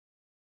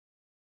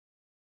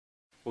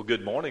Well,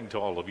 good morning to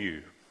all of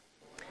you.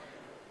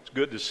 It's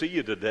good to see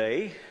you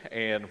today,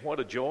 and what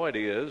a joy it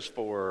is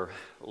for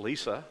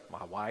Lisa,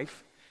 my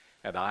wife,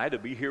 and I to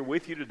be here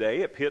with you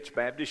today at Pitts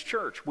Baptist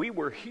Church. We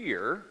were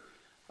here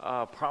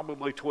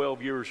probably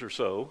 12 years or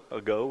so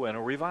ago in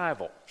a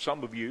revival.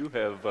 Some of you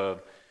have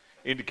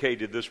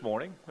indicated this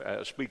morning,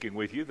 speaking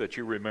with you, that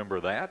you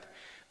remember that.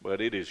 But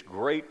it is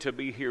great to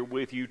be here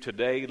with you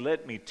today.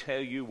 Let me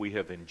tell you, we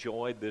have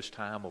enjoyed this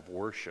time of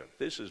worship.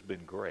 This has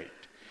been great.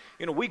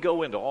 You know, we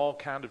go into all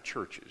kinds of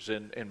churches.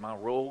 In my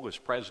role as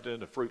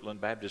president of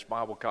Fruitland Baptist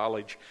Bible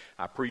College,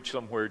 I preach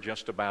somewhere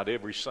just about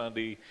every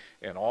Sunday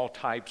in all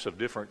types of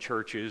different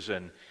churches.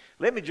 And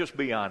let me just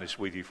be honest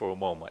with you for a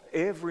moment.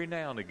 Every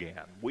now and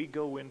again, we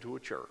go into a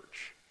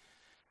church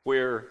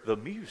where the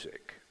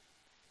music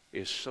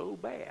is so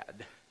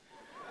bad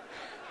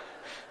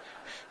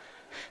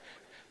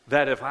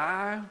that if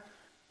I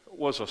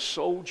was a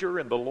soldier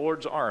in the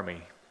Lord's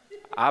army,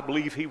 I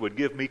believe he would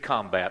give me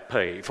combat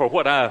pay for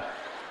what I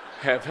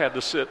have had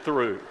to sit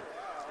through.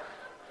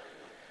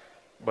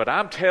 But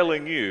I'm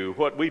telling you,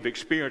 what we've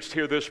experienced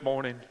here this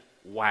morning,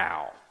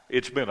 wow,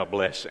 it's been a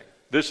blessing.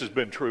 This has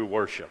been true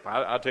worship.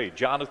 I tell you,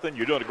 Jonathan,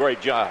 you're doing a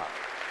great job.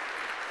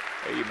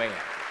 Amen.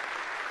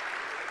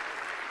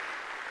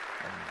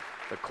 And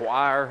the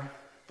choir,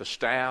 the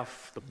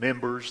staff, the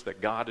members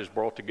that God has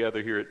brought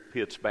together here at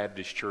Pitts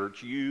Baptist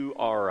Church, you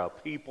are a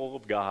people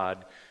of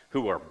God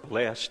who are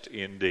blessed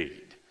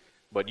indeed.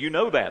 But you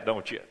know that,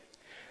 don't you?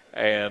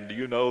 And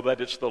you know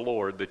that it's the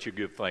Lord that you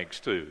give thanks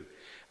to.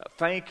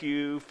 Thank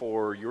you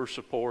for your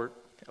support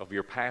of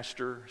your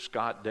pastor,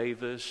 Scott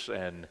Davis,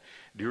 and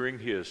during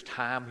his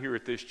time here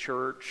at this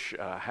church,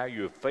 how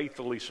you have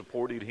faithfully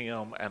supported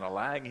him and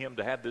allowing him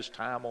to have this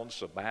time on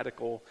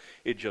sabbatical.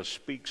 It just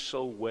speaks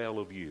so well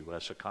of you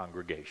as a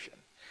congregation.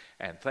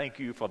 And thank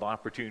you for the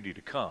opportunity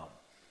to come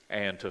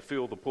and to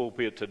fill the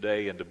pulpit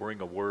today and to bring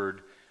a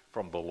word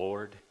from the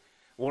Lord.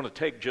 I want to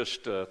take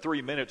just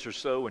 3 minutes or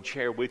so and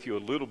share with you a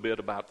little bit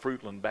about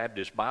Fruitland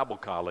Baptist Bible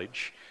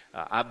College.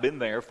 I've been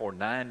there for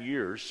 9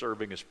 years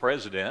serving as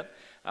president.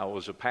 I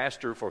was a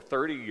pastor for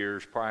 30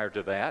 years prior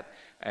to that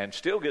and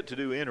still get to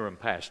do interim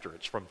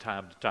pastorates from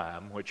time to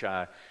time, which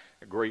I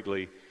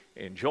greatly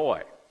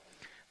enjoy.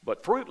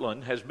 But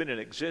Fruitland has been in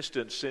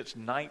existence since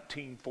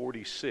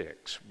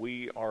 1946.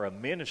 We are a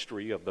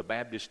ministry of the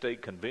Baptist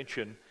State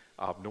Convention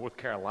of North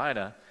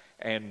Carolina,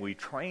 and we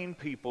train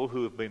people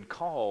who have been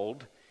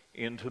called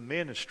into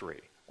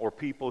ministry, or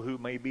people who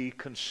may be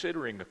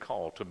considering a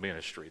call to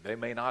ministry. They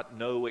may not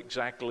know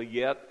exactly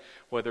yet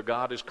whether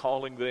God is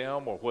calling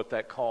them or what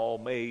that call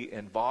may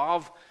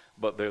involve,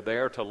 but they're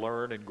there to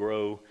learn and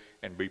grow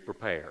and be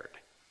prepared.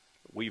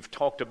 We've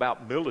talked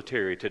about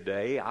military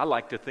today. I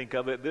like to think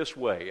of it this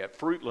way. At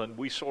Fruitland,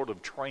 we sort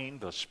of train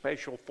the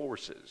special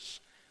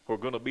forces who are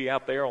going to be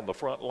out there on the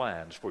front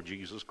lines for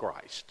Jesus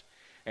Christ.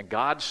 And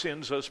God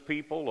sends us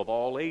people of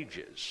all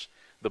ages.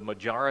 The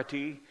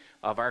majority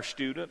of our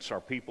students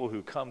are people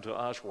who come to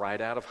us right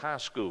out of high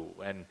school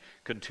and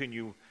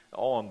continue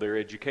on their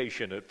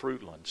education at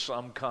Fruitland.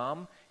 Some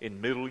come in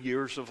middle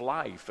years of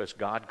life as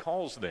God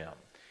calls them.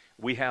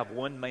 We have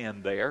one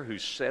man there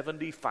who's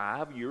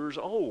 75 years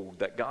old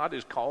that God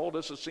has called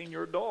as a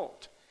senior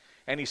adult.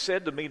 And he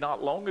said to me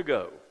not long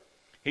ago,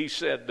 he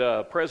said,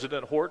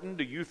 President Horton,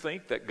 do you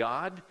think that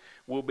God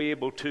will be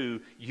able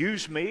to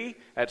use me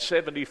at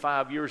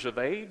 75 years of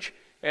age?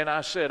 And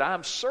I said,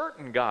 I'm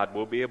certain God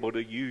will be able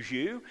to use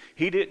you.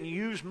 He didn't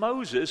use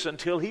Moses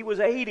until he was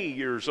 80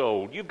 years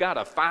old. You've got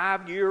a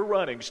 5-year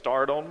running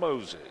start on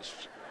Moses.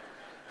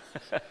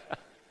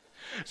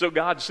 So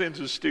God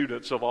sends us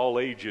students of all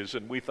ages,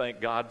 and we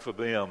thank God for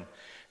them.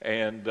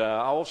 And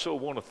I also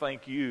want to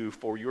thank you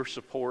for your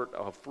support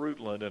of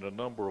Fruitland in a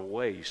number of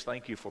ways.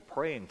 Thank you for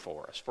praying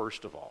for us,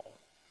 first of all.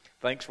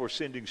 Thanks for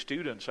sending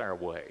students our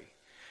way.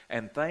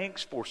 And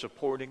thanks for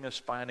supporting us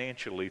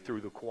financially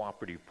through the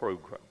cooperative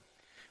program.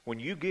 When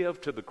you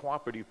give to the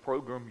cooperative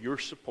program, you're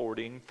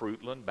supporting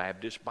Fruitland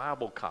Baptist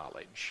Bible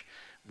College.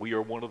 We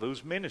are one of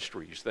those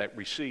ministries that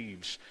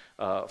receives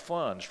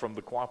funds from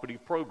the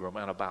cooperative program,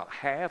 and about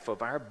half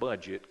of our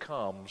budget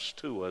comes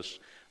to us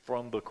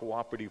from the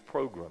cooperative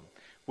program,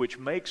 which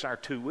makes our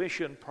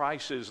tuition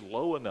prices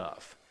low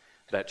enough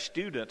that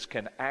students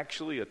can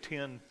actually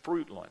attend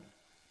Fruitland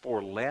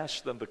for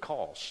less than the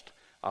cost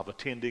of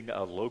attending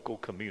a local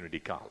community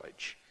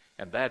college.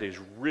 And that is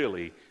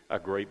really a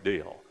great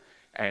deal.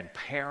 And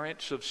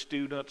parents of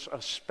students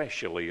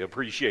especially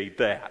appreciate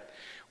that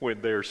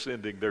when they're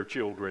sending their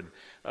children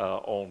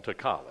on to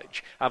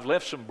college. I've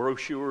left some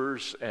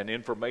brochures and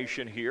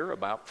information here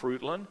about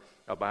Fruitland,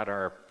 about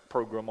our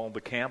program on the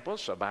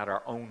campus, about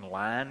our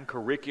online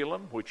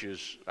curriculum, which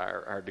is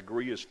our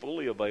degree is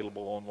fully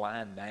available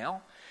online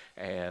now.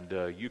 And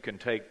you can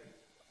take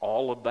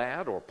all of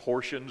that or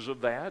portions of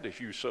that as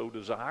you so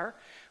desire.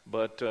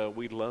 But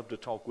we'd love to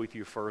talk with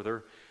you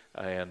further.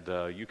 And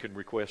you can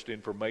request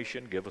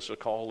information, give us a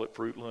call at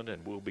Fruitland,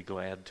 and we'll be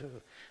glad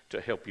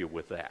to help you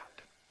with that.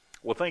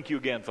 Well, thank you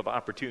again for the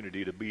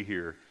opportunity to be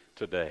here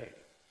today.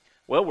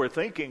 Well, we're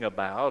thinking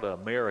about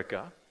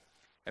America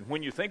And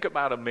when you think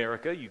about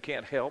America, you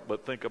can't help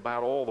but think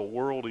about all the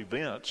world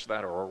events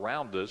that are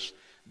around us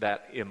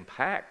that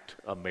impact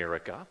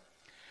America.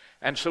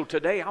 And so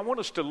today I want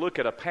us to look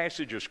at a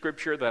passage of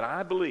Scripture that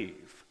I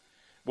believe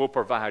will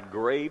provide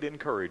great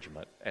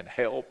encouragement and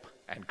help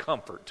and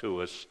comfort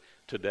to us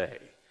today.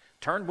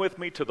 Turn with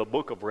me to the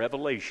book of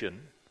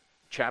Revelation,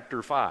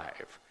 chapter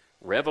 5.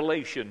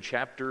 Revelation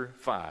chapter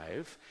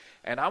 5.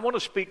 And I want to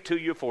speak to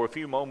you for a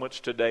few moments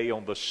today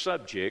on the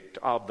subject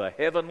of the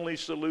heavenly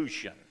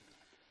solution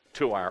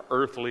to our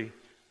earthly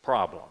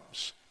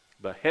problems.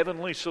 The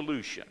heavenly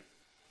solution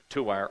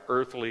to our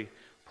earthly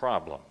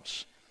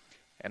problems.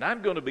 And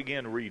I'm going to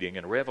begin reading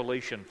in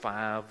Revelation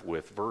 5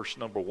 with verse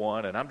number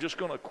 1, and I'm just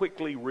going to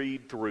quickly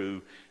read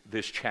through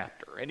this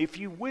chapter. And if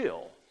you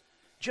will,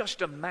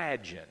 just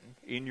imagine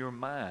in your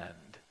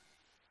mind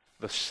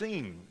the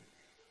scene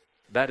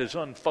that is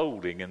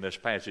unfolding in this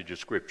passage of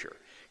Scripture.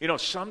 You know,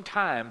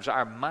 sometimes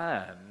our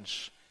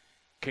minds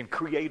can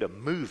create a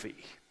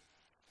movie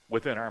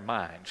within our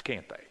minds,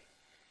 can't they?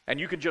 And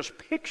you can just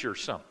picture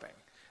something.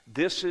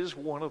 This is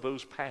one of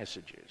those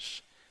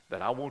passages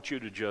that I want you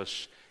to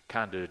just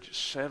kind of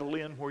settle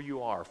in where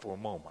you are for a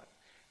moment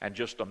and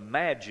just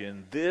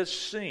imagine this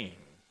scene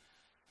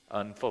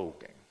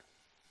unfolding.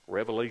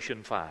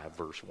 Revelation 5,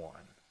 verse 1.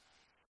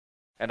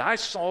 And I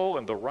saw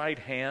in the right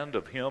hand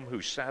of him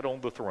who sat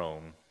on the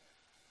throne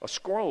a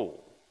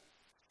scroll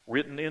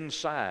written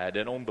inside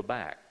and on the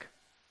back,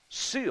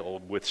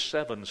 sealed with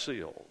 7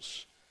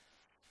 seals.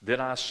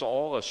 Then I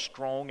saw a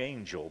strong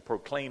angel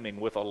proclaiming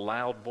with a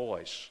loud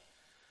voice,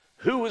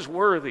 "Who is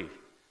worthy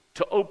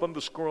to open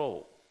the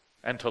scroll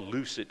and to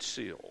loose its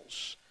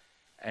seals?"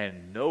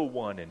 And no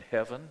one in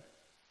heaven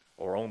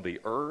or on the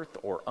earth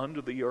or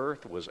under the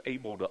earth was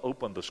able to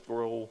open the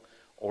scroll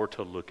or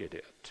to look at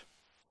it.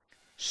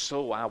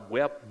 So I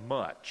wept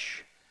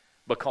much,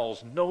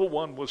 because no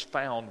one was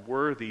found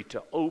worthy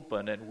to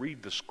open and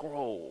read the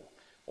scroll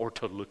or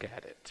to look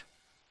at it.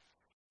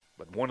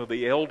 But one of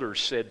the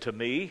elders said to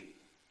me,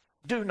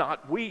 "Do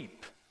not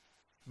weep.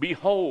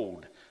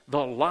 Behold,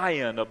 the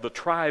Lion of the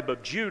tribe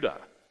of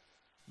Judah,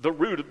 the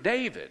Root of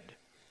David,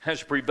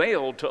 has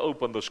prevailed to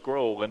open the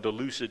scroll and to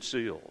loose its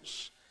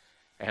seals."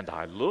 And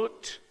I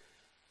looked,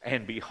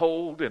 and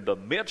behold, in the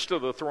midst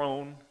of the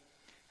throne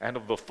and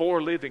of the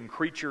 4 living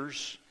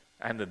creatures,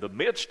 and in the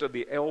midst of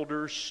the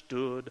elders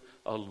stood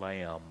a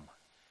lamb,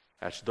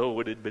 as though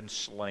it had been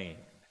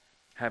slain,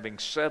 having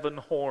 7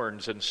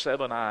 horns and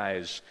 7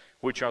 eyes,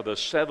 which are the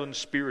 7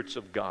 spirits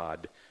of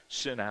God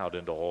sent out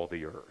into all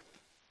the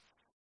earth.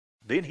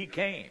 Then he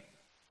came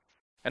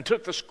and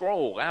took the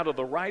scroll out of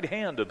the right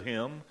hand of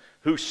him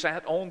who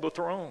sat on the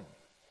throne.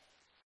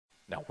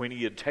 Now when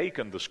he had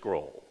taken the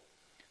scroll,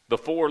 the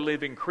 4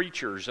 living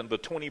creatures and the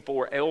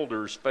 24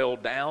 elders fell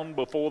down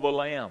before the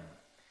Lamb,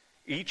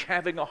 each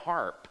having a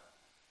harp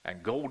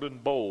and golden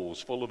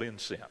bowls full of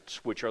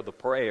incense, which are the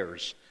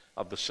prayers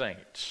of the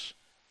saints.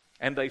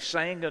 And they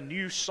sang a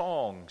new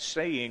song,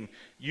 saying,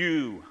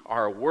 "You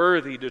are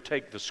worthy to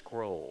take the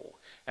scroll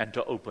and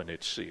to open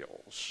its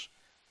seals.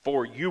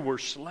 For you were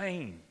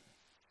slain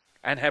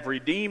and have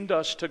redeemed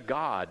us to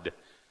God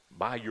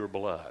by your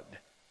blood,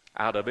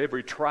 out of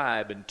every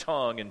tribe and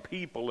tongue and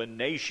people and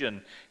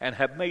nation, and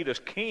have made us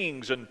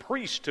kings and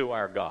priests to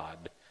our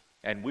God,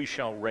 and we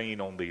shall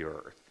reign on the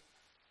earth."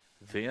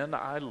 Then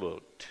I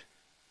looked,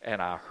 and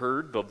I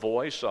heard the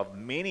voice of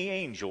many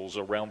angels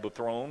around the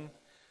throne,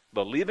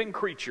 the living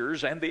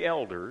creatures and the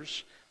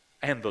elders,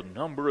 and the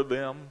number of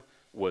them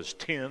was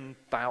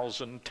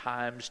 10,000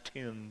 times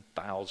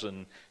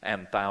 10,000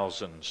 and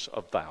thousands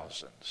of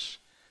thousands,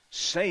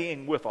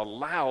 saying with a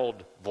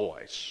loud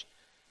voice,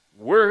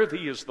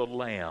 "Worthy is the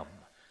Lamb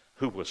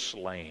who was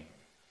slain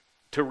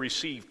to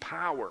receive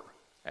power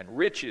and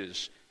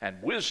riches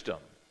and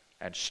wisdom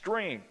and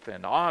strength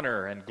and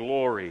honor and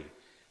glory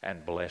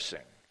and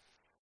blessing."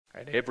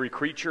 And every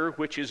creature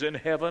which is in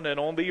heaven and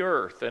on the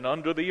earth and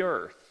under the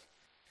earth,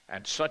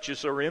 and such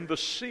as are in the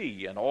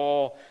sea and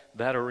all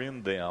that are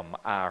in them,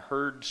 I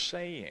heard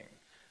saying,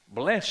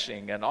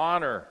 "Blessing and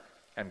honor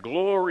and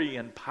glory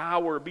and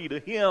power be to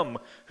him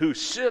who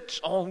sits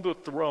on the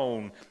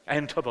throne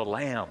and to the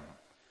Lamb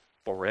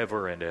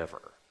forever and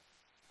ever."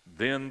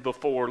 Then the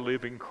 4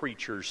 living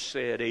creatures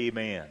said,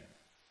 "Amen."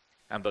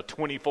 And the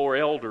 24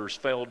 elders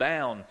fell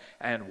down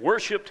and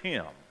worshiped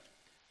him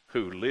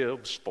who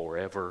lives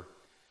forever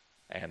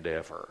and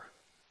ever.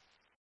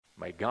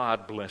 May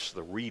God bless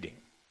the reading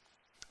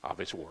of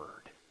his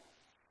word.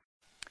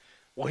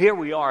 Well, here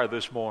we are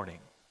this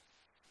morning,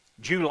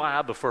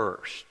 July the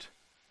 1st,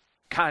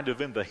 kind of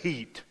in the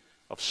heat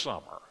of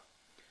summer.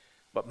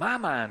 But my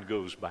mind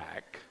goes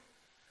back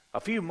a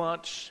few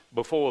months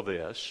before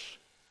this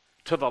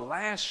to the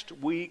last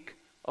week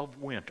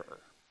of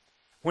winter,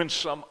 when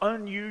some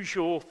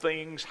unusual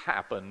things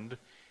happened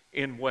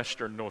in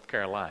western North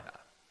Carolina.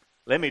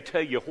 Let me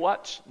tell you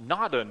what's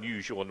not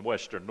unusual in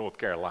western North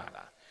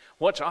Carolina.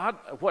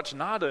 What's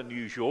not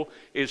unusual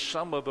is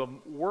some of the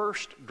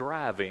worst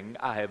driving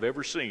I have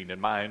ever seen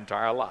in my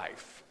entire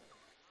life.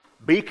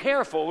 Be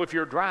careful if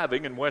you're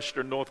driving in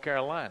western North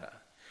Carolina.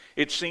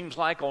 It seems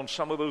like on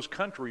some of those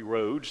country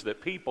roads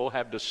that people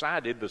have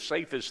decided the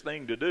safest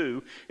thing to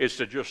do is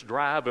to just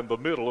drive in the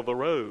middle of the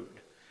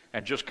road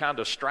and just kind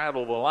of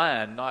straddle the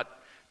line, not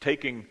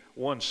taking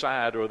one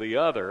side or the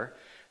other.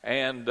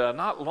 And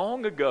not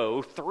long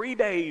ago, 3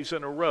 days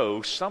in a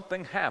row,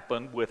 something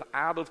happened with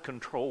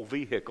out-of-control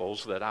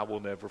vehicles that I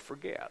will never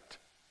forget.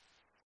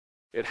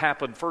 It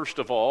happened, first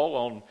of all,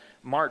 on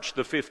March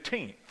the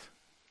 15th,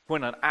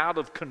 when an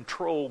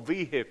out-of-control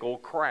vehicle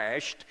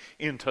crashed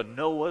into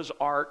Noah's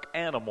Ark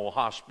Animal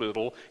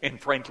Hospital in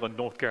Franklin,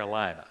 North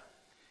Carolina.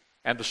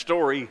 And the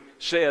story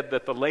said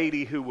that the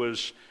lady who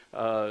was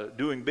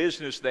doing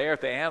business there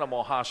at the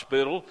animal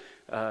hospital,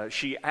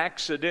 she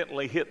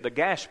accidentally hit the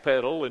gas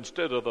pedal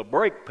instead of the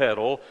brake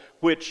pedal,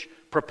 which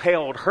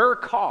propelled her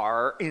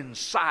car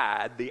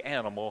inside the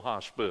animal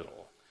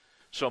hospital.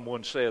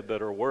 Someone said that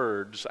her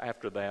words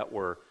after that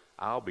were,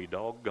 "I'll be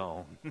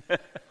doggone."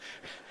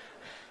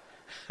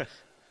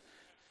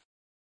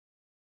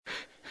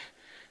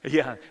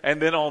 Yeah,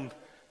 and then on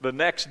the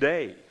next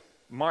day,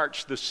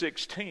 March the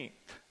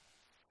 16th,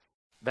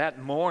 that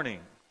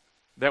morning,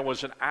 there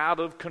was an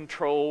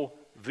out-of-control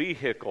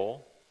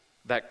vehicle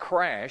that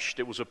crashed.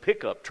 It was a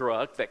pickup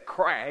truck that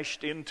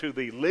crashed into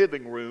the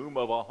living room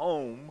of a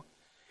home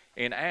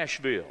in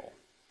Asheville.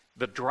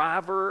 The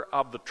driver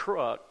of the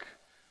truck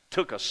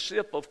took a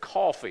sip of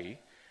coffee,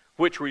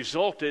 which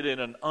resulted in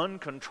an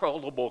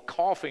uncontrollable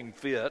coughing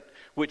fit,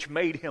 which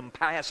made him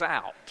pass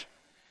out.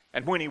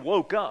 And when he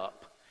woke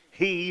up,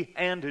 he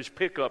and his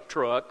pickup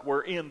truck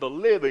were in the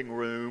living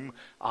room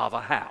of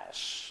a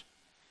house.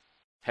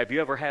 Have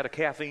you ever had a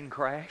caffeine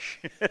crash?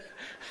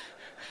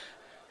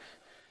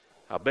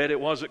 I bet it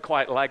wasn't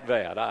quite like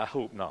that. I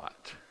hope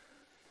not.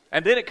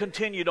 And then it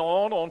continued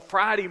on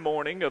Friday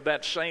morning of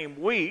that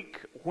same week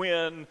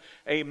when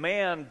a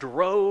man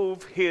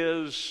drove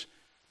his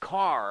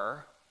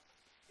car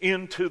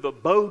into the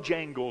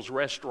Bojangles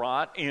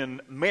restaurant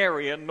in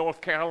Marion,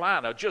 North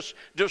Carolina. Just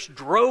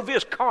drove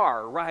his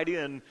car right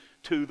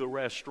into the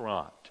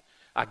restaurant.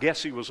 I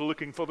guess he was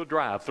looking for the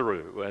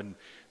drive-thru and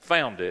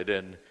found it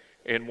in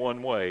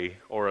one way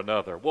or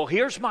another. Well,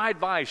 here's my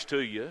advice to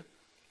you.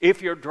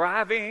 If you're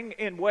driving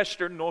in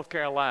western North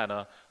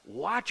Carolina,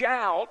 watch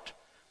out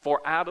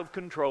for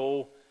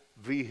out-of-control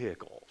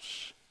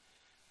vehicles.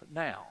 But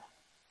now,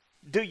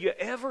 do you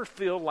ever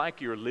feel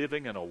like you're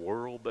living in a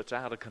world that's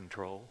out of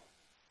control?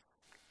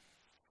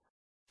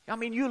 I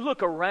mean, you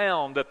look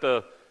around at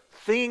the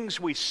things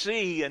we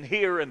see and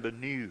hear in the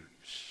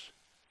news.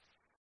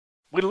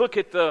 We look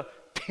at the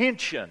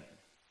tension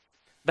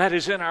that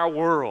is in our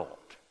world.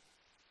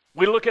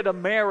 We look at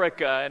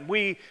America and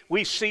we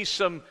see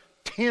some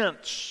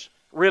tense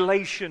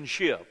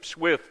relationships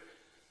with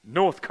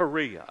North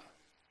Korea,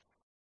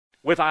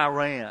 with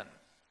Iran,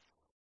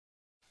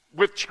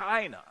 with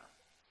China,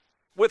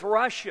 with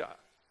Russia,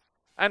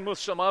 and with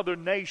some other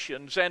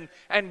nations. And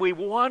we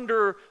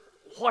wonder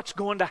what's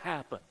going to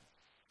happen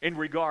in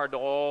regard to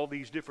all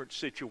these different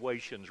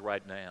situations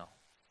right now.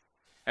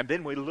 And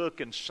then we look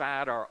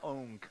inside our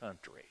own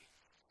country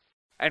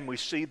and we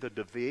see the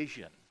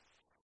division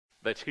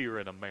that's here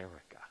in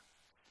America.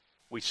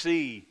 We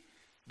see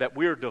that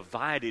we're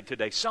divided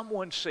today.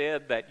 Someone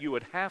said that you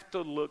would have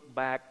to look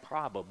back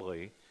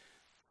probably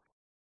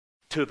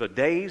to the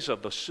days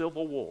of the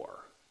Civil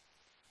War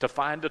to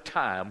find a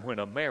time when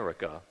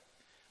America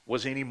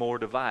was any more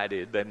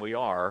divided than we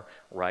are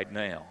right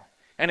now.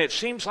 And it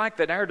seems like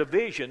that our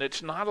division,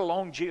 it's not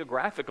along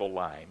geographical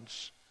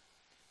lines,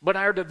 but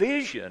our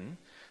division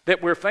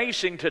that we're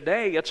facing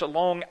today, it's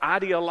along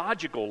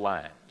ideological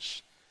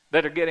lines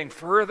that are getting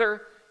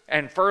further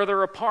and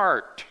further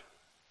apart.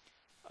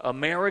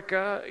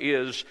 America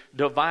is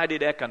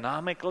divided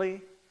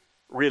economically,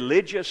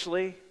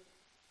 religiously,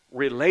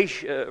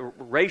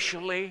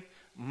 racially,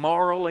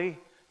 morally,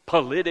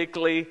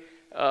 politically.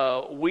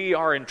 We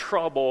are in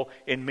trouble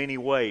in many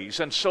ways.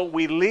 And so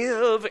we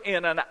live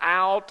in an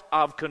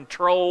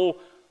out-of-control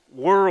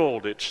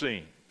world, it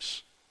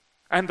seems.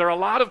 And there are a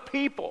lot of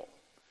people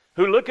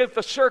who look at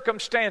the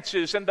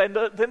circumstances and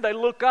then they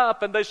look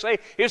up and they say,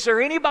 is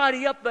there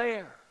anybody up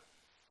there?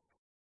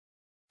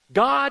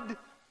 God,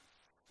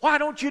 why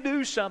don't you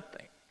do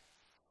something?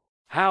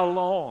 How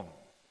long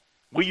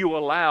will you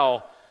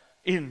allow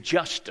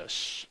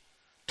injustice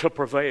to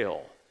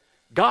prevail?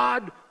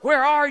 God,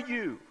 where are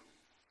you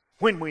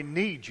when we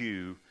need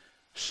you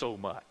so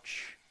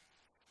much?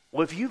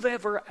 Well, if you've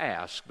ever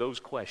asked those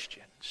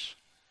questions,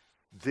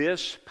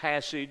 this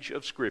passage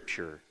of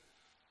Scripture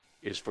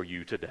is for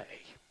you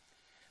today.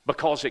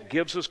 Because it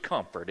gives us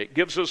comfort, it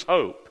gives us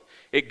hope,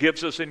 it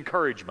gives us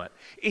encouragement.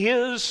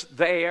 Is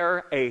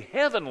there a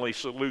heavenly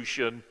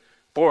solution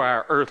for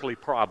our earthly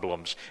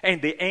problems?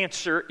 And the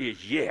answer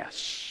is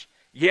yes.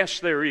 Yes,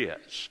 there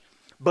is.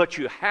 But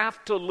you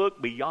have to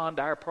look beyond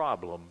our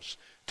problems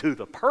to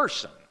the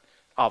person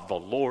of the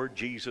Lord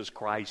Jesus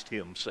Christ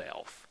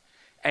Himself.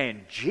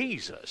 And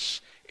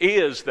Jesus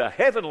is the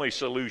heavenly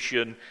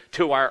solution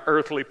to our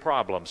earthly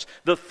problems.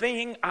 The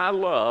thing I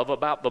love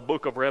about the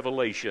book of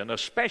Revelation,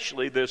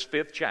 especially this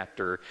 5th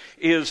chapter,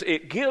 is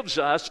it gives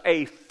us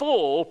a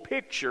full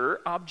picture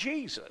of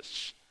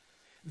Jesus.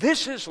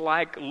 This is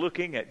like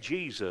looking at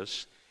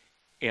Jesus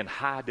in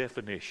high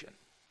definition.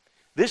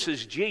 This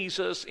is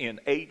Jesus in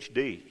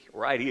HD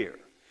right here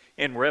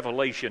in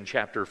Revelation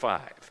chapter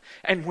 5.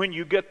 And when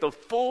you get the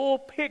full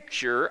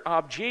picture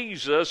of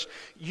Jesus,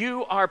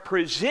 you are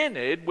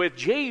presented with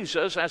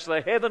Jesus as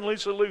the heavenly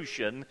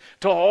solution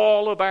to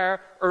all of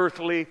our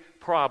earthly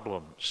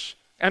problems.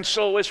 And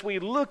so as we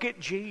look at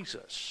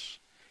Jesus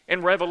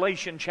in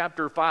Revelation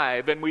chapter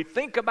 5 and we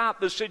think about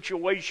the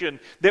situation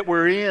that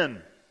we're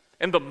in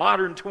the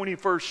modern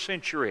 21st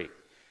century,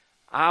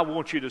 I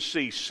want you to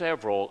see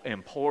several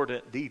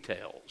important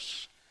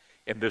details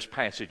in this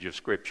passage of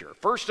Scripture.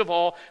 First of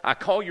all, I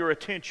call your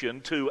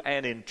attention to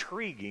an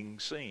intriguing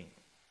scene.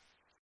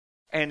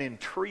 An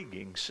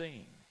intriguing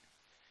scene.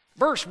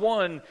 Verse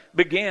 1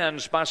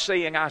 begins by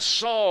saying, I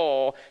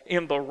saw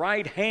in the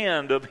right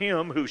hand of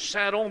him who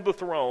sat on the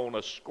throne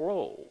a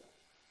scroll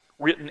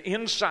written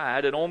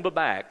inside and on the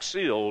back,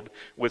 sealed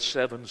with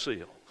 7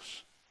 seals.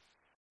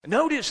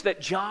 Notice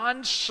that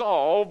John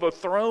saw the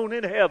throne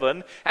in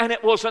heaven, and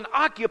it was an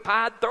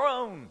occupied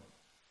throne.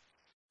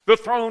 The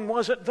throne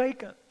wasn't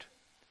vacant.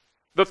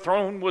 The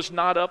throne was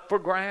not up for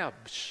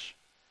grabs.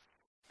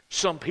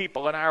 Some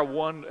people in our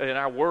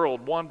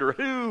world wonder,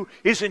 who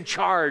is in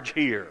charge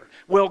here?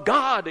 Well,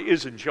 God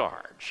is in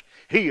charge.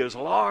 He is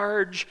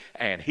large,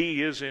 and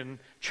He is in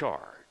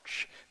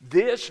charge.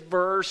 This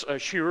verse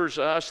assures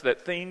us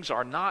that things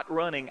are not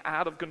running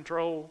out of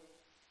control.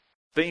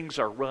 Things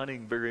are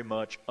running very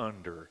much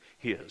under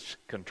His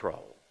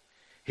control.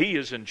 He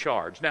is in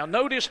charge. Now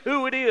notice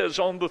who it is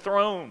on the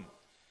throne.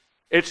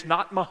 It's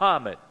not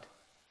Muhammad.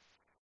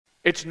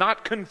 It's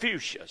not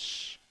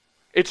Confucius.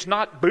 It's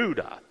not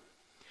Buddha.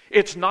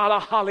 It's not a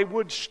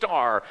Hollywood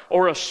star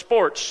or a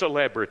sports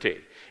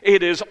celebrity.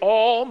 It is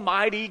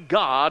Almighty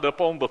God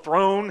upon the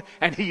throne,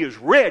 and He is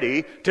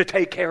ready to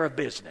take care of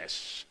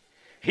business.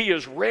 He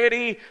is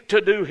ready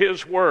to do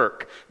His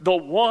work. The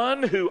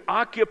one who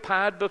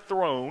occupied the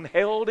throne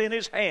held in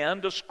his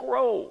hand a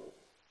scroll.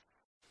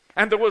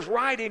 And there was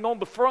writing on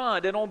the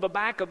front and on the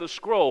back of the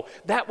scroll.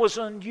 That was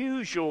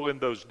unusual in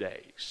those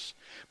days,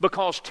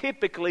 because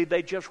typically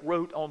they just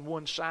wrote on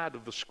one side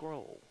of the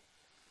scroll.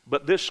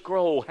 But this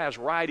scroll has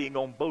writing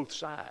on both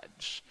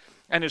sides.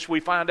 And as we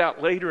find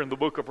out later in the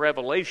book of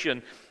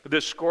Revelation,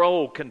 this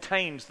scroll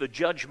contains the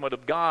judgment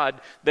of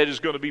God that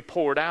is going to be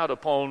poured out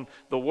upon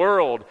the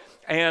world.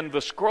 And the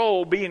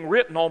scroll being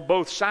written on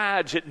both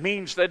sides, it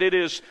means that it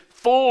is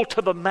full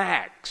to the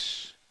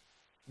max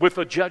with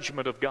the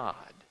judgment of God.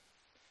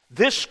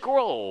 This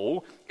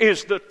scroll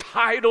is the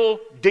title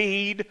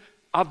deed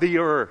of the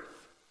earth.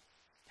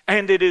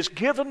 And it is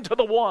given to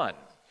the one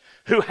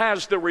who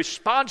has the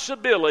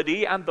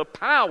responsibility and the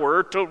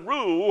power to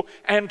rule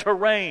and to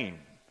reign.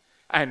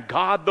 And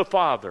God the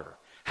Father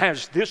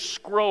has this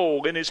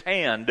scroll in His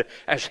hand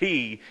as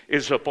He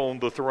is upon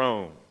the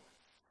throne.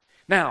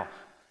 Now,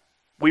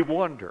 we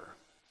wonder,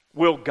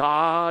 will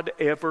God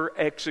ever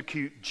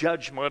execute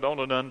judgment on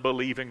an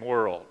unbelieving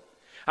world?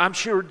 I'm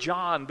sure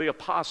John the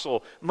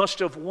Apostle must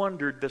have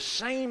wondered the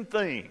same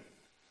thing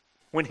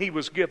when he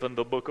was given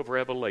the book of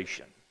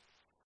Revelation.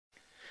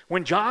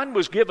 When John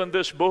was given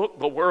this book,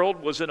 the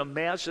world was in a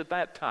mess at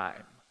that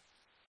time.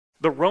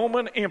 The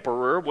Roman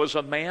emperor was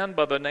a man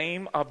by the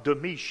name of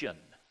Domitian.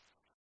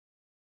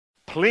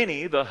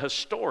 Pliny, the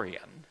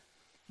historian,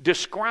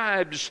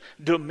 describes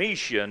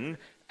Domitian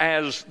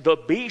as the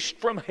beast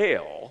from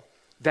hell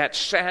that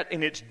sat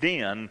in its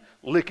den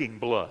licking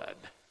blood.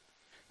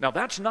 Now,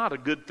 that's not a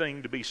good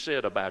thing to be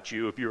said about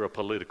you if you're a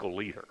political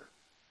leader.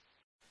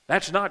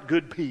 That's not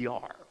good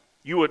PR.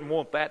 You wouldn't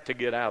want that to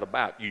get out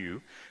about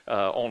you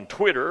on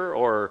Twitter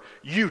or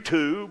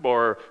YouTube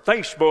or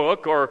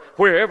Facebook or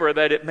wherever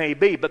that it may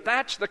be. But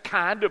that's the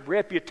kind of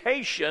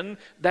reputation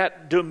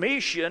that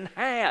Domitian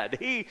had.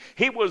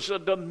 He was a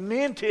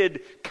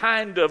demented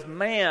kind of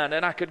man,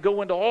 and I could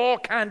go into all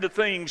kinds of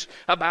things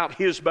about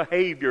his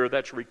behavior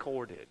that's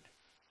recorded.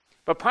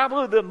 But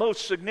probably the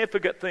most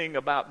significant thing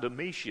about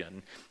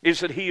Domitian is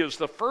that he is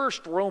the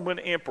first Roman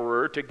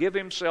emperor to give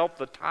himself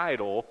the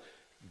title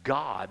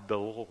God the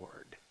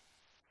Lord.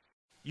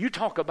 You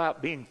talk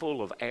about being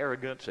full of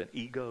arrogance and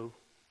ego.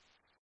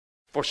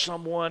 For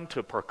someone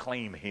to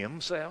proclaim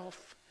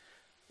himself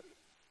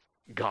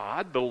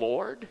God the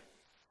Lord.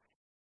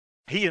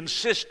 He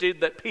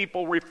insisted that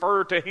people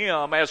refer to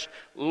Him as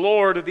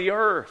Lord of the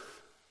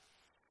earth,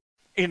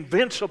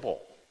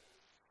 invincible,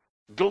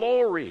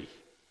 glory,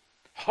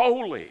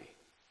 holy,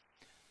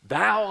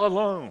 thou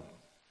alone.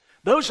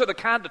 Those are the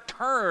kind of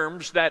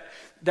terms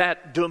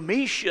that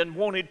Domitian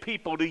wanted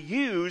people to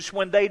use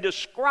when they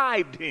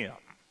described him.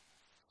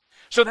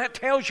 So that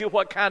tells you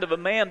what kind of a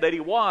man that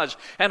he was.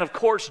 And of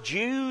course,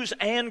 Jews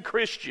and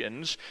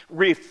Christians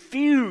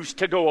refused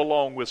to go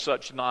along with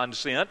such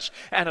nonsense.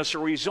 And as a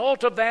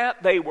result of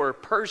that, they were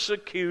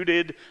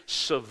persecuted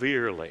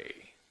severely.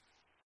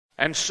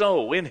 And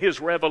so, in his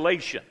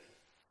revelation,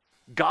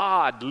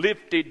 God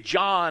lifted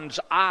John's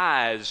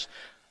eyes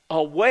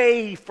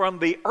away from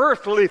the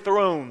earthly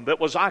throne that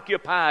was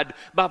occupied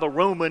by the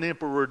Roman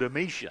Emperor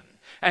Domitian.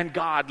 And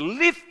God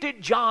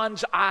lifted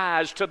John's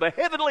eyes to the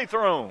heavenly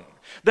throne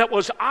that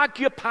was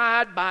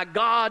occupied by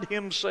God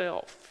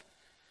himself.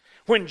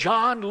 When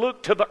John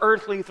looked to the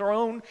earthly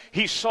throne,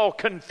 he saw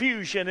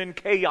confusion and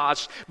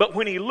chaos. But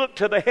when he looked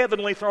to the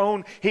heavenly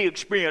throne, he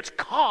experienced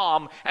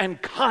calm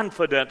and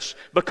confidence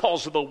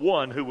because of the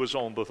one who was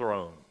on the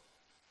throne.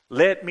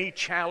 Let me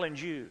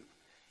challenge you,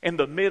 in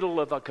the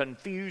middle of a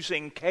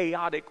confusing,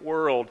 chaotic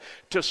world,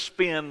 to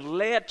spend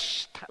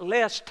less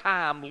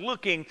time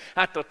looking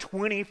at the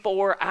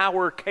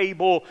 24-hour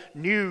cable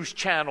news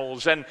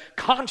channels and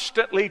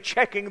constantly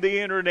checking the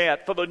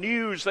internet for the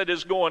news that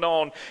is going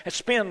on. And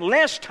spend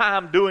less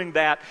time doing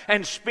that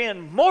and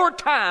spend more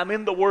time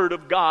in the Word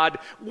of God,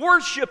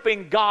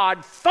 worshiping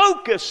God,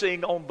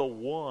 focusing on the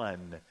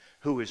one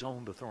who is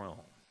on the throne,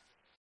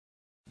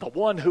 the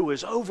one who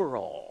is over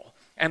all,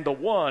 and the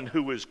one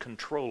who is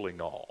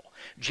controlling all.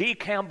 G.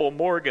 Campbell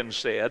Morgan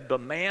said, "The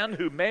man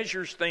who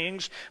measures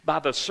things by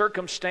the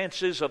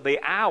circumstances of the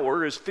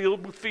hour is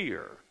filled with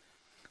fear.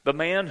 The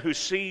man who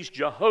sees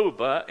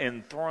Jehovah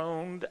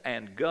enthroned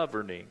and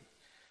governing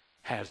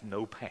has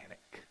no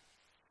panic."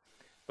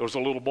 There was a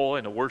little boy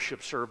in a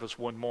worship service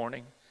one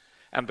morning,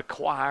 and the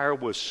choir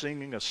was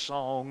singing a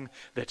song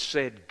that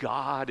said,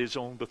 "God is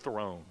on the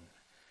throne."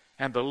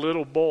 And the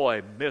little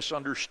boy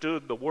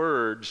misunderstood the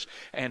words,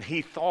 and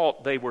he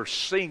thought they were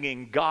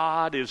singing,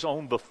 "God is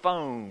on the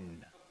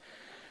phone."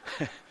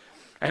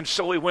 And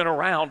so he went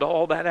around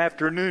all that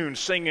afternoon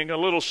singing a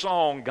little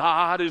song,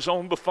 "God is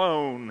on the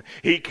phone.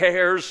 He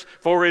cares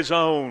for his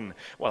own."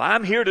 Well,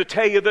 I'm here to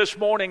tell you this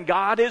morning,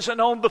 God isn't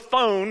on the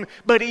phone,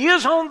 but he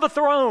is on the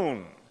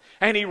throne.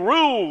 And he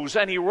rules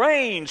and he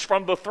reigns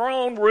from the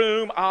throne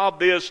room of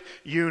this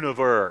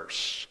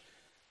universe.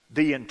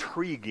 The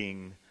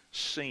intriguing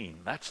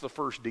scene. That's the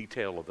first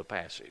detail of the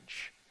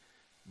passage.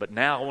 But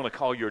now I want to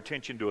call your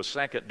attention to a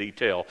second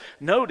detail.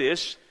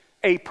 Notice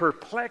a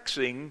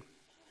perplexing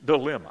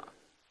dilemma.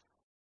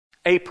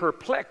 A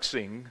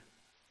perplexing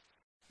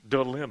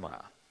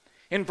dilemma.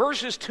 In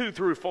verses 2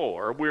 through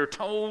 4, we're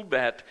told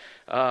that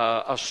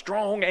a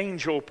strong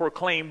angel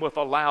proclaimed with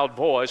a loud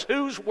voice,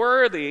 "Who's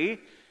worthy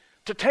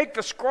to take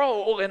the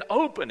scroll and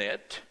open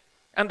it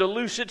and to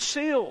loose its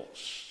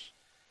seals?"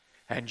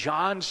 And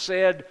John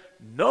said,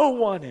 "No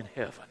one in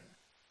heaven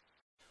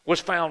was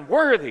found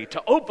worthy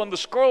to open the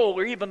scroll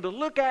or even to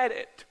look at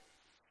it."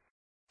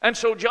 And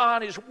so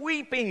John is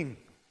weeping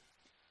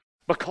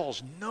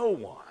because no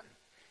one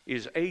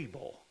is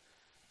able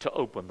to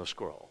open the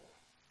scroll.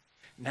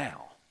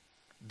 Now,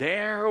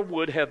 there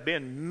would have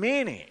been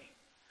many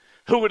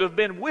who would have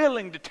been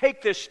willing to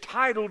take this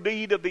title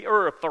deed of the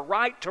earth, the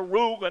right to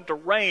rule and to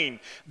reign.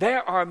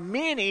 There are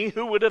many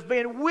who would have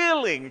been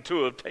willing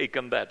to have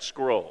taken that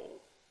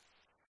scroll.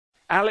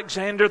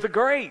 Alexander the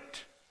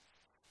Great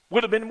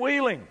would have been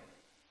willing.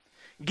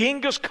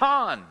 Genghis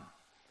Khan,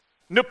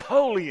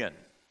 Napoleon,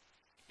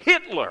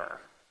 Hitler.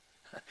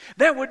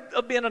 There would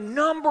have been a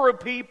number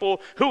of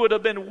people who would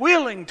have been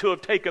willing to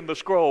have taken the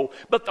scroll.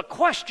 But the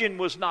question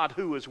was not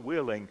who is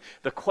willing.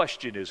 The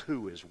question is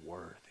who is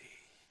worthy.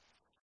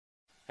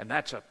 And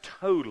that's a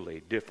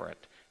totally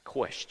different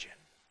question.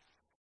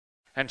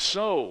 And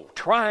so,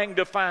 trying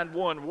to find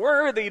one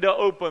worthy to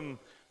open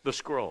the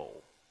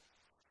scroll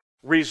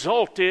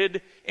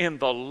resulted in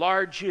the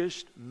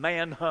largest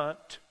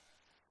manhunt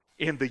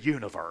in the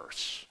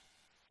universe.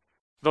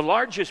 The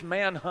largest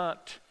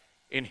manhunt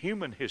in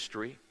human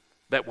history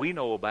that we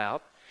know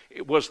about,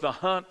 it was the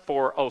hunt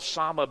for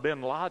Osama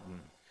bin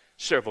Laden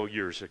several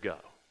years ago.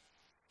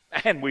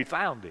 And we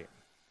found him.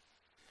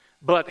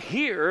 But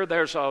here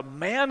there's a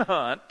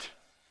manhunt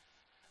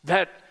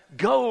that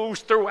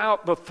goes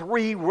throughout the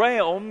three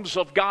realms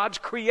of God's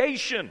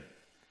creation,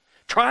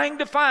 trying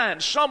to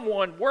find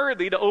someone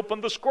worthy to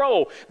open the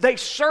scroll. They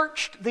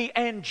searched the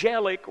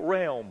angelic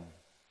realm,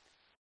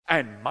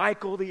 and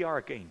Michael the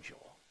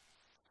archangel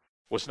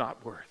was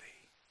not worthy.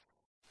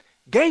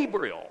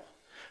 Gabriel,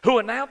 who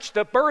announced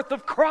the birth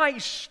of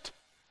Christ,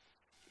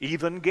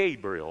 even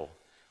Gabriel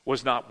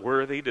was not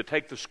worthy to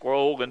take the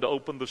scroll and to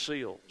open the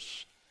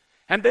seals.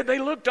 And then they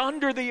looked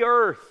under the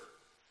earth.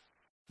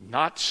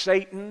 Not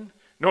Satan,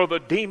 nor the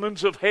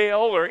demons of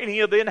hell, or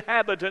any of the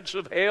inhabitants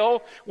of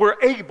hell were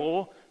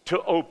able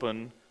to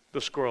open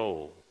the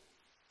scroll.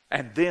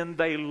 And then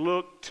they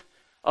looked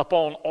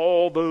upon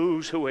all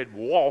those who had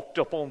walked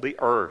upon the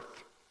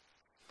earth.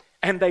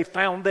 And they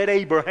found that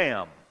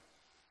Abraham,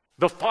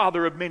 the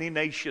father of many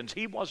nations,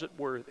 he wasn't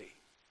worthy.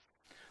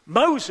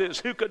 Moses,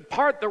 who could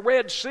part the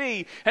Red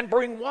Sea and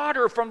bring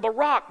water from the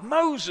rock,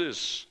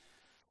 Moses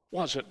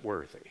wasn't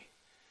worthy.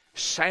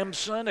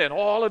 Samson, in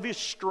all of his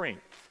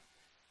strength,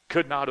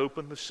 could not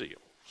open the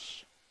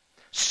seals.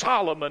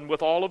 Solomon,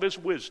 with all of his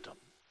wisdom,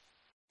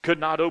 could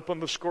not open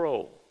the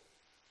scroll.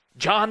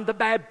 John the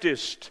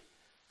Baptist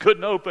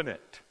couldn't open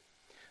it.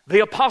 The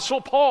Apostle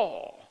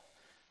Paul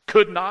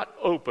could not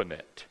open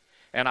it.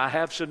 And I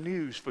have some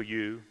news for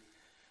you.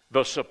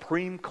 The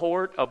Supreme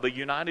Court of the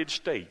United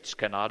States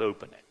cannot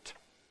open it.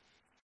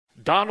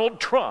 Donald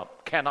Trump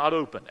cannot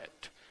open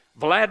it.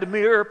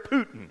 Vladimir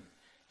Putin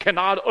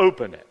cannot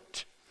open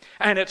it.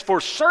 And it's for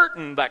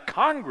certain that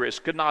Congress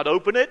could not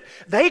open it.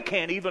 They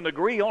can't even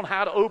agree on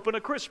how to open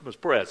a Christmas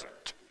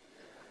present,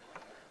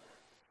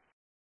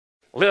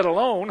 let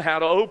alone how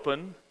to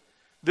open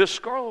this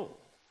scroll.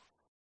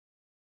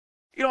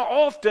 You know,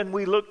 often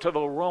we look to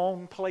the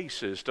wrong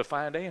places to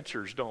find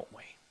answers, don't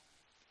we?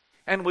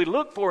 And we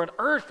look for an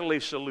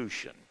earthly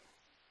solution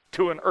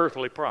to an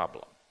earthly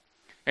problem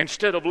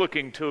instead of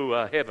looking to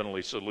a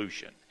heavenly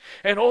solution.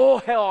 And oh,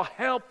 how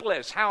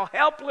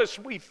helpless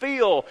we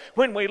feel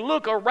when we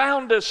look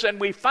around us and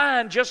we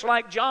find, just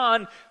like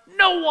John,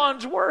 no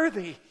one's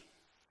worthy.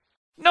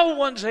 No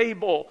one's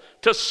able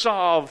to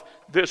solve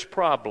this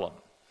problem.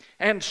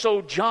 And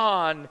so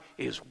John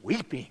is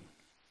weeping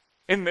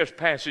in this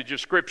passage of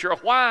Scripture.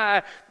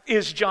 Why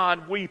is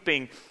John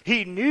weeping?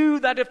 He knew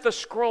that if the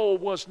scroll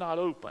was not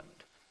opened,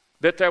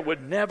 that there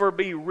would never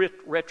be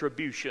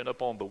retribution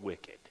upon the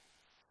wicked.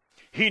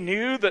 He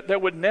knew that there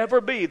would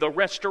never be the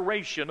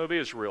restoration of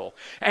Israel.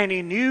 And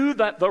he knew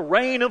that the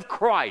reign of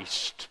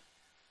Christ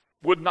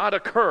would not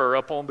occur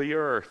upon the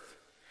earth.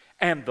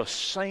 And the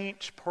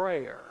saints'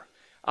 prayer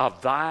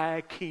of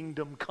thy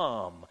kingdom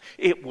come,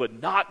 it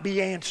would not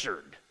be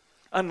answered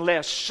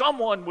unless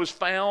someone was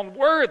found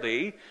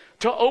worthy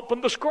to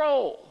open the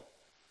scroll.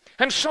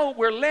 And so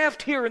we're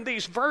left here in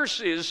these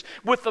verses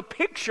with the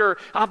picture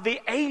of the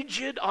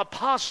aged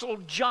apostle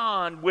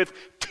John with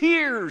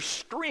tears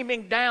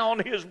streaming down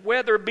his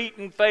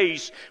weather-beaten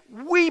face,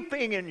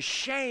 weeping in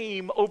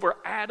shame over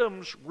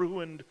Adam's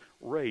ruined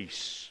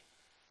race,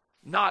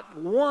 not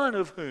one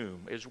of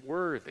whom is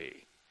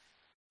worthy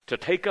to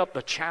take up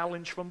the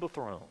challenge from the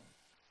throne.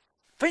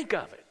 Think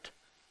of it.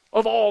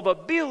 Of all the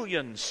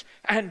billions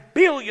and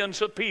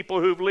billions of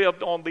people who've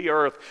lived on the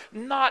earth,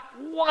 not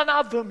one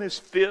of them is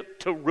fit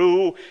to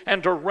rule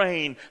and to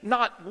reign.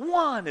 Not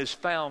one is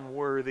found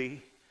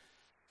worthy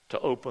to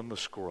open the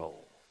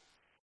scroll.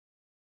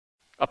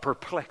 A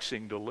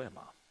perplexing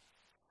dilemma.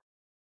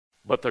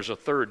 But there's a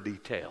third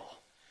detail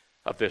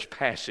of this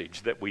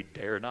passage that we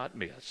dare not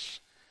miss.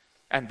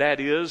 And that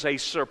is a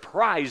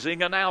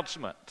surprising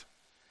announcement.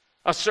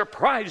 A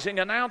surprising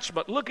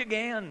announcement. Look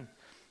again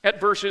at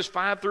verses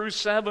 5 through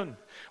 7.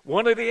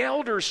 One of the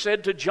elders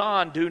said to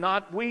John, "Do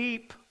not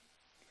weep.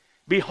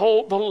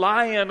 Behold, the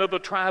Lion of the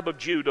tribe of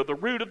Judah, the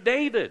Root of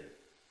David,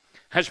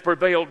 has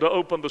prevailed to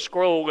open the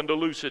scroll and to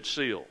loose its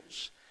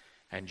seals."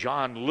 And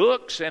John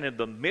looks, and in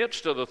the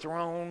midst of the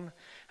throne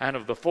and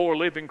of the four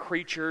living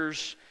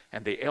creatures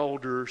and the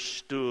elders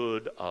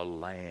stood a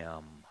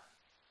lamb,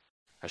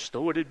 as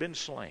though it had been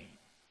slain,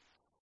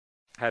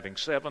 having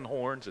 7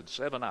 horns and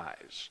 7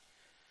 eyes,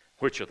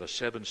 which are the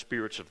 7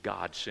 spirits of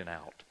God sent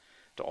out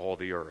to all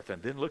the earth.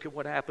 And then look at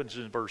what happens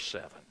in verse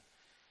 7.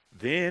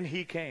 Then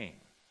he came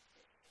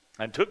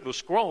and took the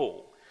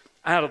scroll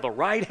out of the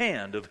right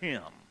hand of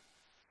him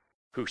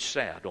who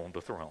sat on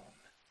the throne.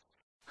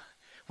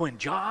 When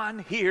John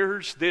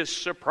hears this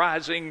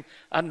surprising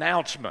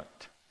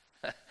announcement,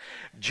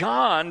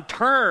 John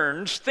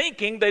turns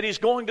thinking that he's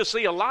going to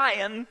see a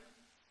lion,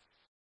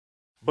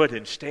 but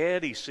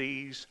instead he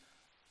sees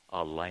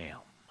a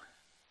lamb.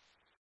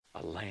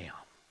 A lamb.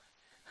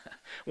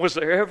 Was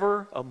there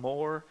ever a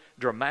more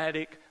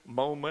dramatic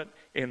moment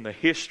in the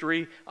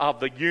history of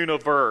the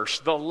universe?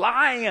 The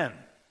lion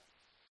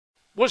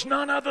was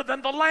none other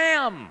than the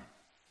lamb.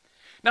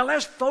 Now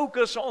let's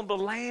focus on the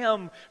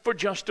lamb for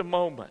just a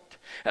moment.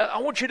 I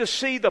want you to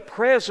see the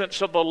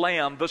presence of the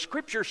lamb. The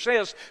scripture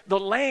says the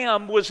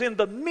lamb was in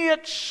the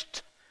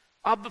midst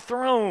of the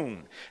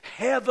throne.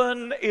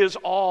 Heaven is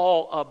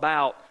all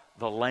about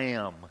the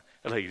lamb,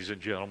 ladies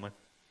and gentlemen.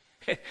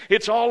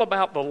 It's all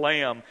about the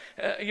lamb.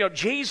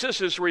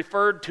 Jesus is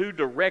referred to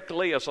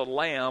directly as a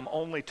lamb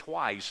only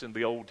twice in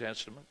the Old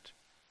Testament.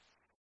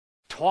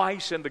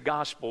 Twice in the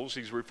Gospels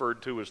he's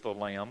referred to as the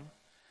lamb.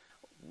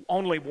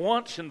 Only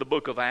once in the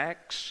book of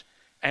Acts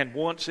and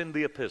once in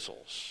the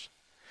epistles.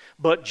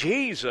 But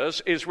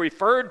Jesus is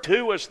referred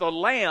to as the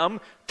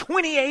lamb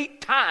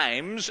 28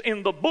 times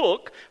in the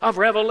book of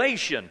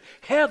Revelation.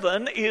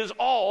 Heaven is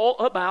all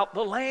about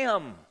the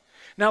lamb.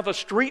 Now the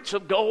streets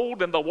of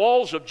gold and the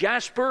walls of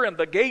jasper and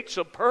the gates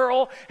of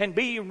pearl and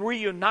being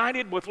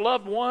reunited with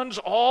loved ones,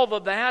 all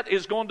of that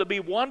is going to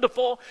be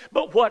wonderful.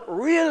 But what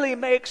really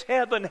makes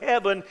heaven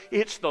heaven,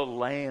 it's the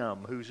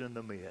Lamb who's in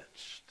the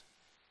midst.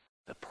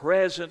 The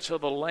presence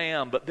of the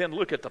Lamb. But then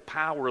look at the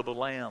power of the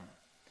Lamb.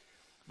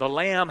 The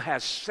Lamb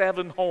has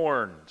 7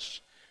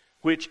 horns,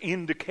 which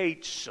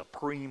indicates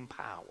supreme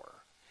power.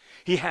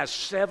 He has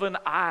 7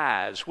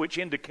 eyes, which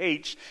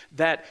indicates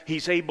that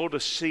he's able to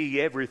see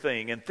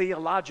everything. In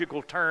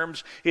theological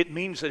terms, it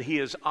means that he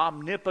is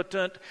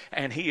omnipotent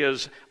and he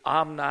is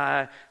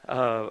omniscient.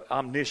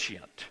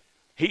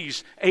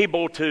 He's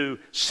able to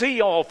see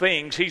all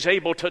things. He's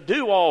able to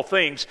do all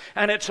things.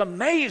 And it's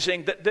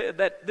amazing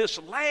that this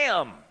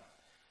lamb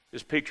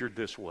is pictured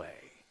this way.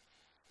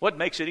 What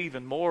makes it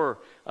even more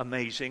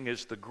amazing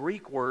is the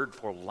Greek word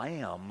for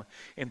lamb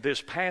in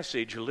this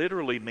passage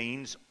literally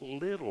means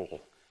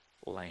little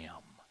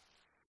lamb.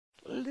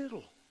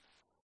 Little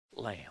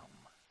lamb.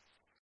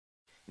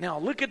 Now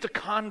look at the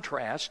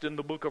contrast in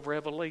the book of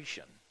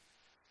Revelation.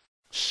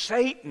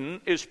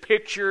 Satan is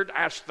pictured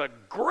as the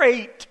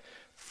great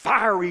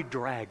fiery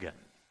dragon.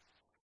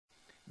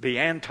 The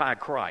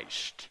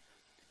Antichrist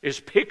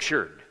is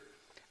pictured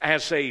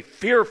as a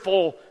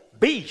fearful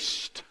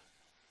beast.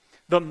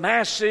 The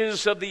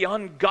masses of the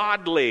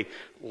ungodly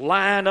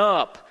line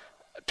up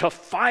to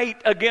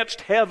fight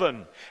against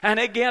heaven. And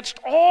against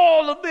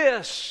all of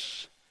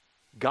this,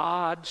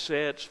 God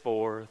sets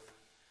forth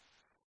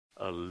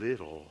a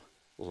little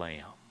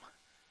lamb.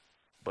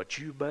 But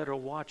you better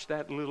watch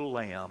that little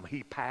lamb.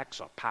 He packs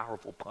a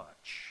powerful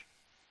punch.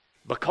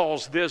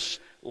 Because this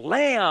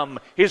lamb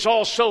is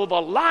also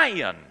the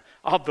lion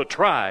of the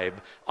tribe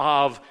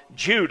of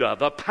Judah.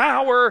 The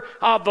power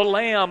of the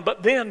lamb.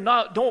 But then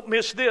don't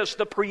miss this,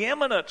 the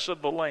preeminence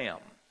of the lamb.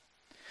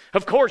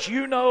 Of course,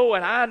 you know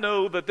and I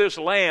know that this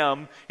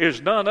lamb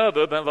is none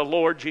other than the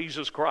Lord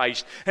Jesus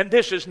Christ. And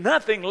this is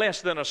nothing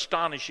less than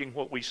astonishing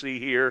what we see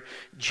here.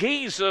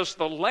 Jesus,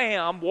 the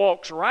lamb,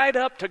 walks right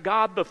up to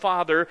God the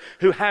Father,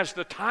 who has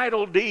the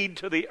title deed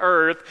to the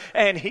earth,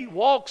 and he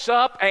walks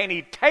up and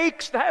he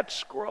takes that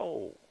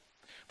scroll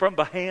from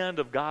the hand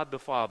of God the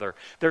Father.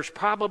 There's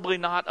probably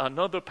not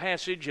another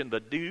passage in the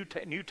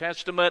New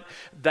Testament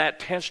that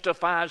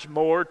testifies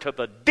more to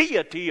the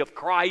deity of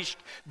Christ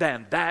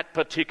than that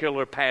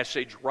particular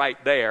passage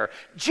right there.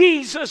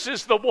 Jesus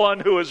is the one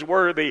who is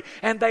worthy,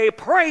 and they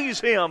praise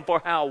him for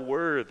how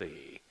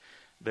worthy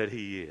that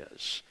he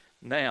is.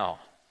 Now,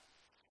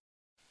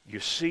 you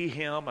see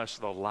him as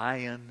the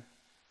lion,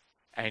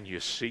 and you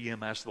see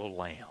him as the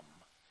lamb.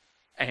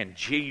 And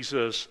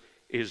Jesus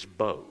is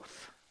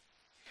both.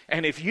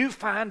 And if you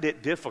find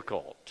it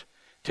difficult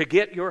to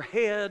get your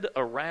head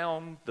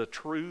around the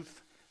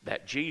truth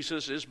that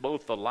Jesus is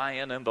both the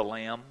lion and the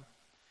lamb,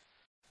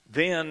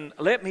 then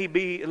let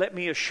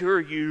me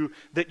assure you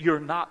that you're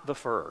not the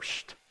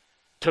first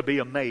to be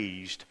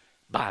amazed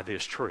by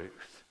this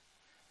truth.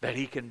 That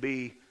he can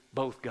be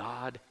both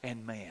God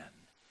and man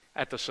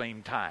at the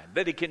same time.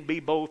 That he can be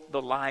both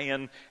the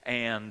lion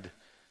and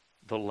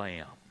the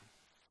lamb.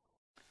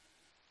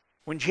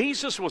 When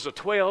Jesus was a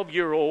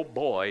 12-year-old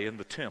boy in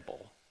the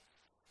temple,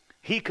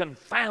 he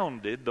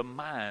confounded the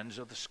minds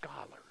of the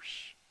scholars.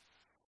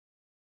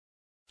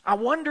 I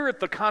wonder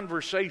if the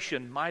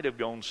conversation might have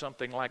gone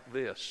something like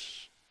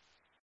this.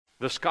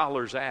 The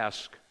scholars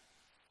ask,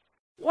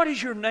 "What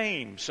is your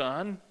name,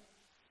 son?"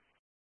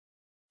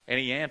 And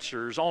he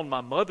answers, "On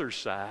my mother's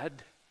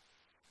side,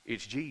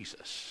 it's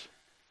Jesus.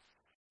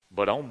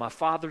 But on my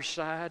father's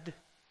side,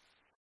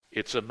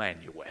 it's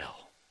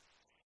Emmanuel."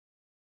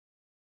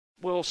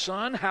 "Well,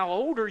 son, how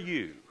old are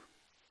you?"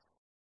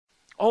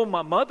 "On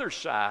my mother's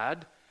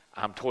side,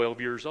 I'm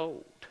 12 years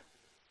old.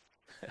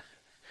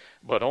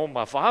 But on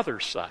my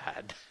father's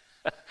side,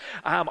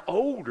 I'm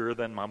older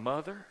than my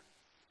mother,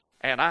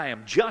 and I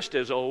am just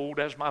as old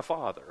as my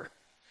father.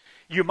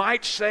 You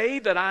might say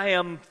that I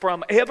am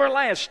from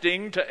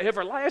everlasting to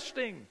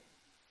everlasting."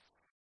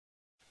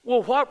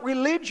 "Well, what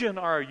religion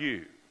are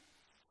you?"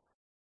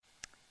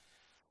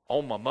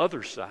 "On my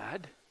mother's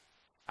side,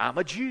 I'm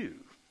a Jew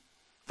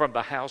from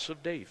the house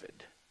of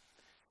David.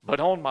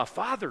 But on my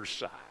father's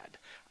side,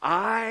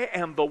 I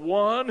am the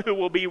one who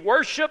will be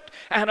worshiped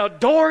and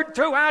adored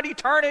throughout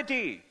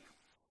eternity."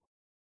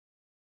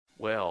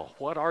 "Well,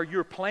 what are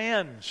your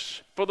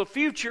plans for the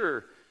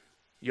future,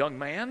 young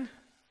man?"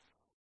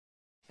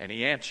 And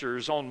he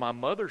answers, "On my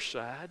mother's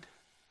side,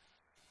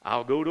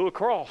 I'll go to a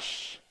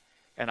cross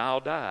and I'll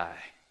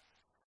die.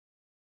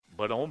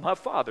 But on my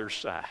father's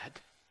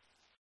side,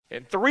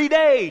 in 3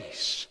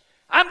 days,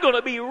 I'm going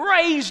to be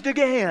raised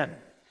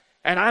again.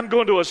 And I'm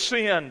going to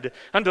ascend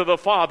unto the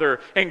Father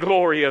in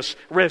glorious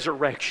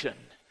resurrection."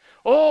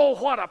 Oh,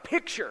 what a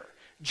picture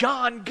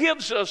John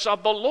gives us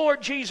of the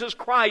Lord Jesus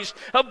Christ,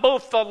 of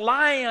both the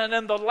lion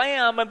and the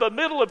lamb in the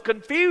middle of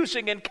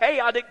confusing and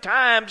chaotic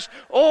times.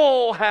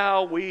 Oh,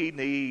 how we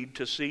need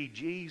to see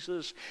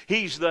Jesus.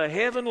 He's the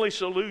heavenly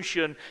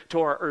solution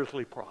to our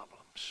earthly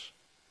problems.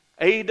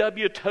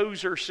 A.W.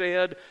 Tozer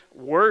said,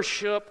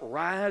 "Worship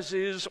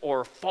rises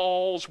or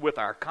falls with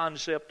our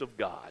concept of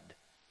God."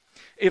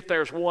 If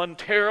there's one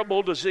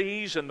terrible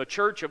disease in the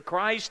Church of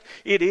Christ,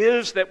 it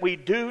is that we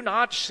do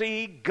not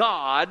see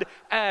God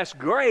as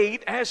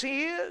great as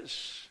he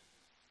is.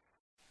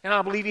 And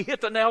I believe he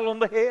hit the nail on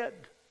the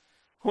head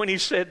when he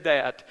said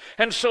that.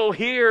 And so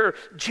here,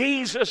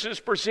 Jesus is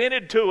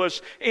presented to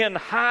us in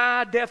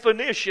high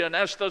definition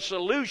as the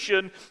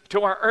solution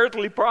to our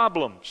earthly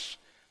problems.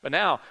 But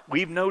now,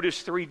 we've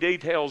noticed 3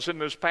 details in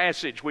this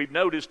passage. We've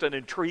noticed an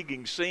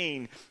intriguing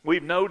scene.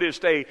 We've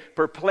noticed a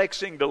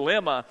perplexing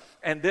dilemma.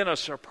 And then a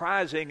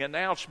surprising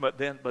announcement.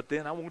 But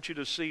then I want you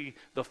to see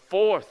the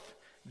 4th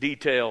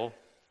detail.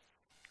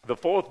 The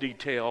 4th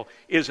detail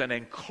is an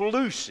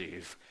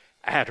inclusive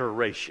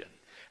adoration.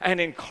 an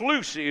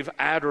inclusive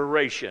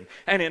adoration.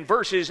 And in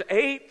verses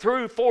 8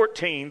 through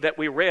 14 that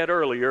we read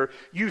earlier,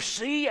 you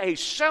see a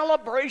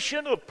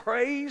celebration of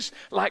praise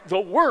like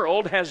the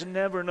world has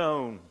never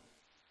known.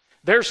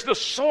 There's the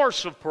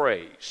source of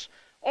praise.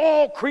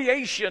 All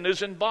creation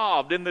is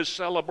involved in this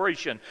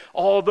celebration.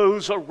 All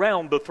those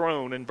around the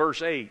throne in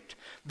verse 8.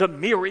 The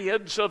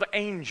myriads of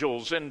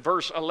angels in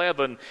verse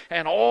 11.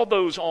 And all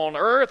those on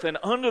earth and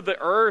under the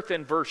earth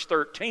in verse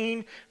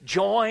 13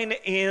 join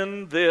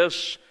in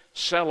this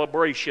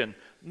celebration.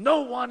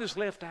 No one is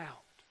left out.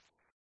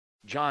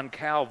 John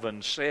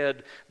Calvin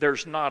said,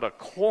 there's not a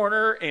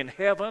corner in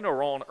heaven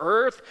or on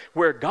earth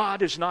where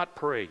God is not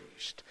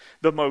praised.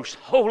 The most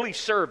holy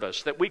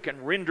service that we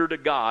can render to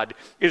God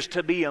is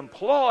to be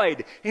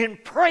employed in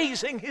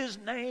praising His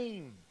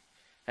name.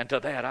 And to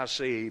that I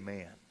say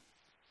amen.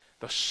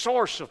 The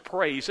source of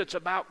praise, it's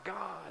about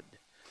God.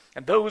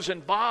 And those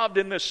involved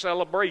in this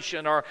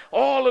celebration are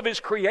all of His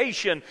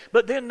creation.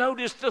 But then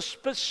notice the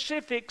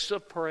specifics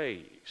of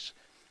praise.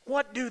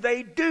 What do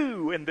they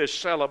do in this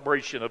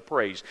celebration of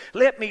praise?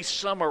 Let me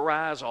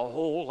summarize a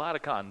whole lot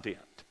of content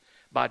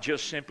by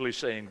just simply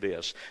saying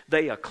this.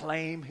 They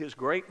acclaim His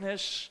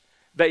greatness,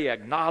 they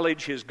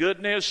acknowledge His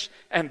goodness,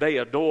 and they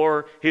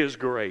adore His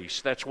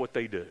grace. That's what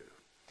they do.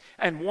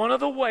 And one of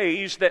the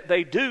ways that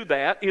they do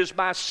that is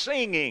by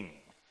singing.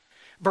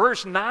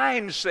 Verse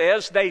 9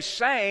 says they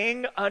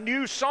sang a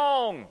new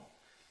song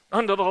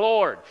unto the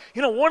Lord.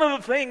 You know, one of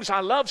the things I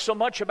love so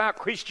much about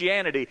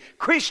Christianity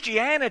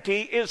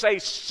is a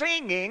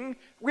singing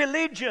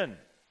religion.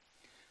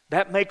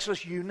 That makes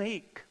us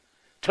unique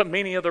to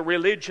many of the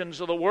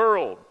religions of the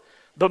world.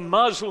 The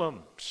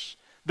Muslims,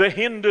 the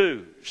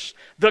Hindus,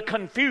 the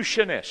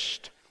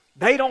Confucianists.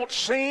 They don't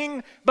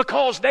sing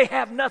because they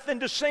have nothing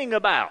to sing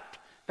about.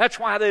 That's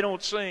why they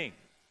don't sing.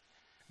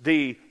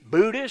 The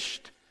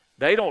Buddhists,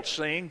 they don't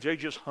sing, they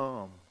just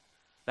hum.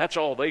 That's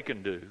all they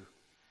can do.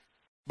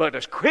 But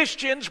as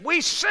Christians,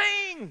 we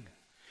sing.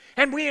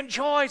 And we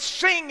enjoy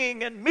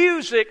singing and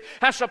music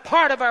as a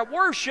part of our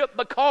worship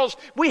because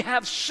we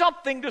have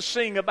something to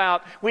sing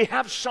about. We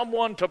have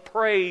someone to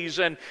praise,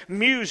 and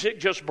music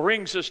just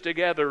brings us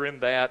together in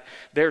that.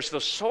 There's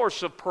the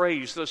source of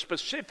praise, the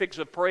specifics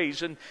of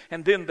praise, and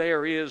then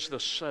there is the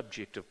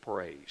subject of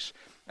praise.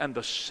 And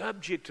the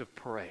subject of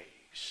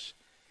praise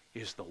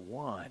is the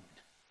one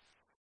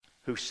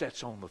who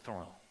sits on the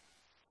throne.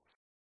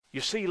 You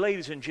see,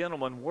 ladies and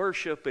gentlemen,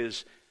 worship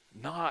is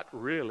not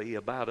really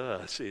about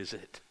us, is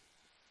it?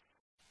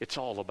 It's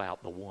all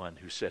about the one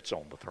who sits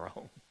on the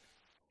throne.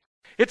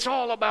 It's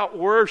all about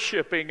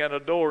worshiping and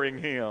adoring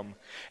Him.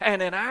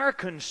 And in our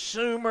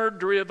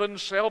consumer-driven,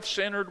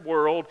 self-centered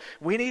world,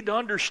 we need to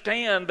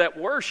understand that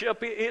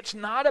worship, it's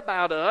not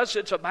about us,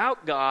 it's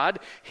about God.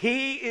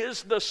 He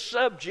is the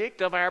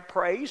subject of our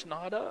praise,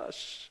 not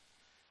us.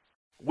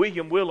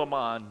 William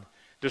Willimon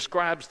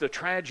describes the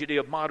tragedy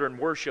of modern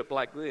worship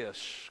like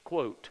this,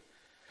 quote,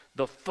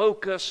 "The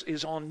focus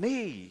is on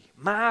me,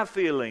 my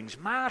feelings,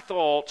 my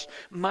thoughts,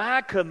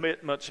 my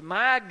commitments,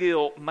 my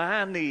guilt,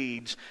 my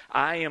needs.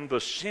 I am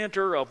the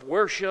center of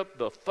worship,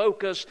 the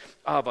focus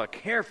of a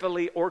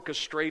carefully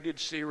orchestrated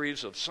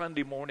series of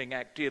Sunday morning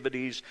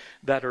activities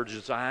that are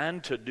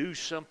designed to do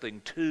something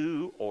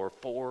to or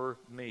for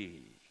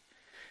me.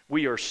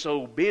 We are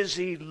so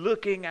busy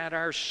looking at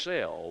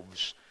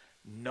ourselves,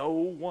 no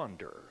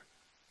wonder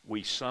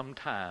we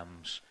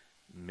sometimes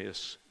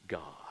miss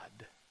God."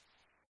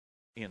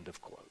 End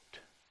of quote.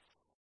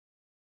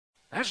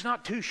 That's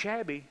not too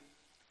shabby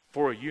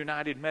for a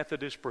United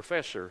Methodist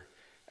professor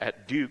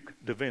at Duke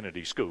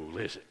Divinity School,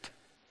 is it?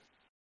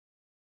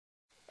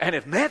 And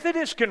if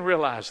Methodists can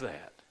realize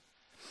that,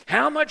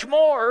 how much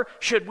more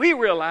should we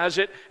realize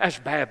it as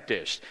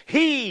Baptists?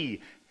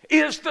 He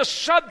is the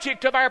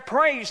subject of our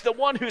praise, the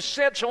one who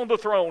sits on the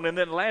throne. And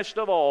then last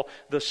of all,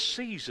 the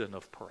season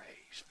of praise.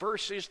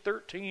 Verses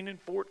 13 and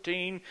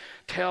 14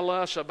 tell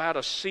us about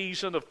a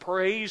season of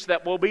praise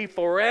that will be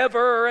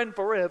forever and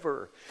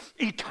forever.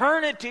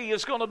 Eternity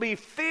is going to be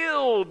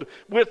filled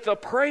with the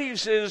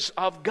praises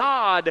of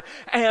God,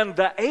 and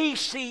the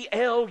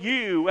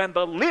ACLU and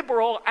the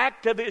liberal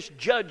activist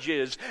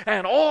judges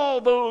and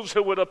all those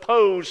who would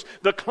oppose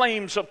the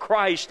claims of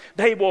Christ,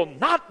 they will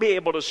not be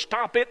able to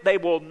stop it. They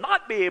will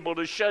not be able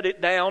to shut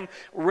it down.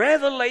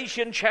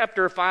 Revelation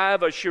chapter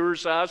 5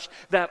 assures us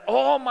that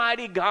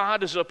Almighty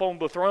God is upon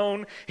the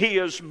throne. He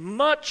is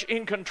much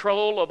in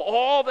control of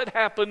all that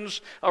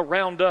happens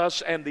around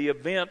us and the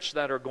events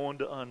that are going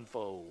to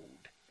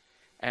unfold.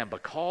 And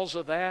because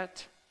of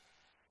that,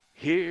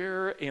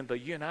 here in the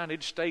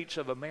United States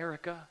of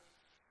America,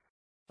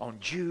 on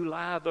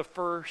July the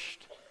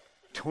 1st,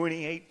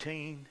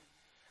 2018,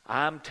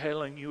 I'm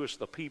telling you as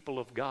the people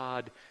of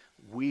God,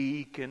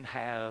 we can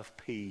have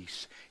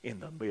peace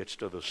in the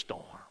midst of the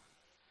storm.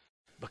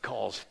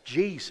 Because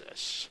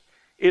Jesus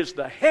is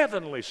the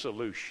heavenly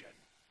solution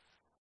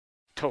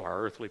to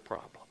our earthly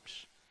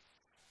problems.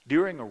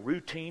 During a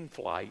routine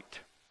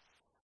flight,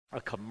 a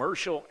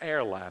commercial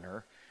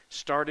airliner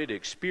started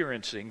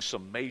experiencing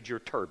some major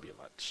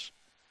turbulence.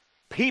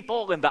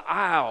 People in the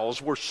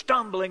aisles were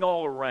stumbling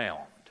all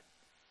around.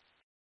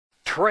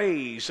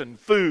 Trays and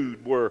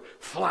food were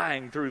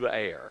flying through the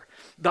air.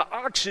 The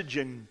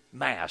oxygen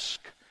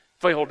mask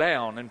fell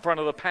down in front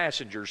of the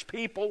passengers.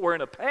 People were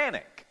in a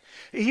panic.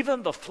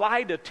 Even the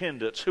flight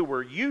attendants who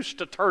were used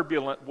to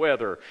turbulent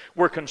weather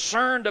were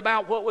concerned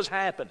about what was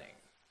happening.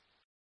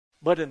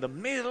 But in the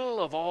middle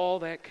of all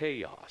that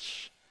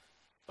chaos,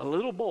 a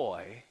little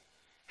boy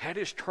had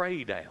his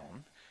tray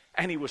down,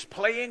 and he was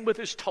playing with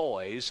his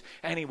toys,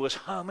 and he was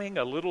humming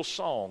a little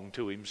song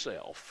to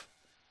himself.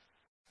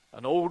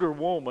 An older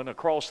woman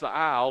across the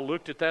aisle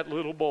looked at that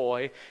little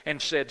boy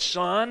and said,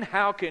 "Son,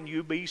 how can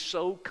you be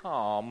so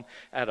calm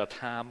at a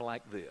time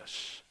like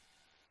this?"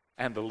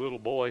 And the little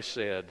boy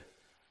said,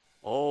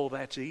 "Oh,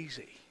 that's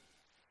easy.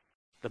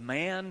 The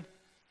man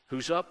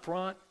who's up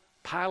front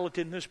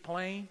piloting this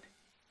plane,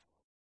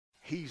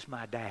 he's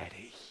my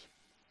daddy.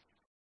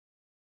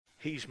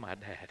 He's my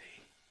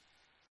daddy."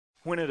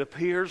 When it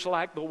appears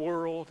like the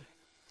world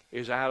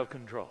is out of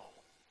control,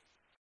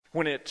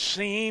 when it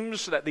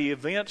seems that the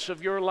events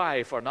of your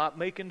life are not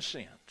making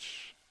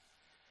sense,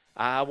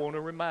 I want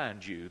to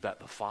remind you that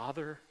the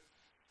Father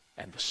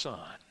and the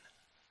Son,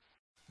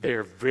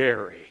 they're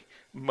very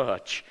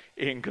much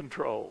in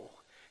control.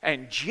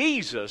 And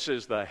Jesus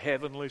is the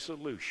heavenly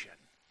solution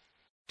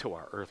to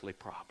our earthly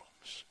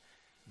problems.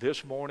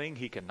 This morning,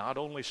 He can not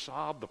only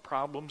solve the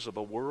problems of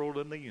the world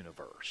and the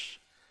universe,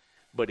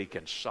 but He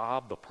can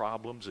solve the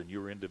problems in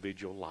your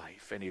individual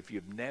life. And if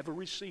you've never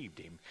received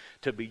Him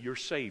to be your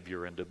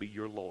Savior and to be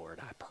your Lord,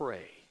 I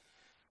pray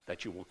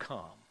that you will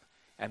come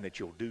and that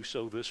you'll do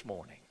so this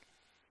morning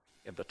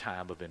in the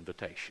time of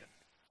invitation.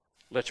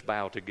 Let's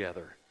bow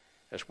together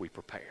as we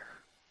prepare.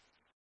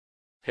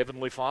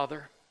 Heavenly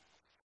Father,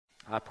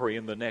 I pray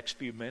in the next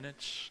few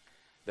minutes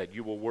that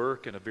you will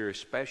work in a very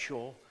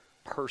special,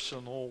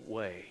 personal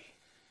way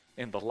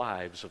in the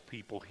lives of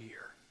people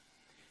here.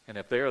 And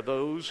if there are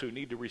those who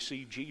need to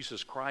receive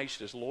Jesus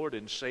Christ as Lord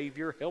and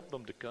Savior, help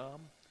them to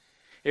come.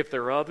 If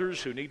there are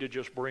others who need to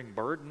just bring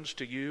burdens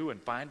to you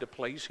and find a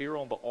place here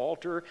on the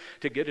altar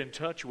to get in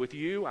touch with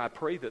you, I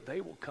pray that they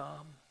will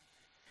come.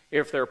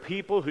 If there are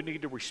people who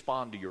need to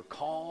respond to your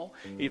call,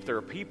 if there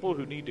are people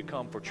who need to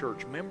come for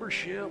church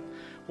membership,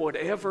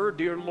 whatever,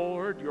 dear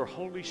Lord, your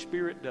Holy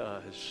Spirit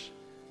does,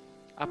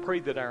 I pray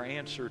that our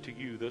answer to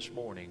you this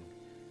morning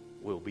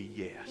will be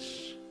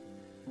yes.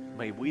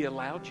 May we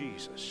allow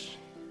Jesus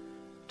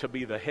to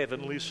be the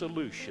heavenly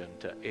solution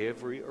to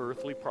every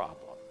earthly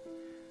problem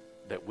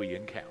that we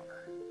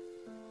encounter.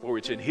 For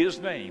it's in His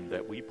name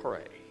that we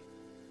pray.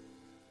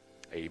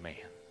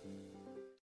 Amen.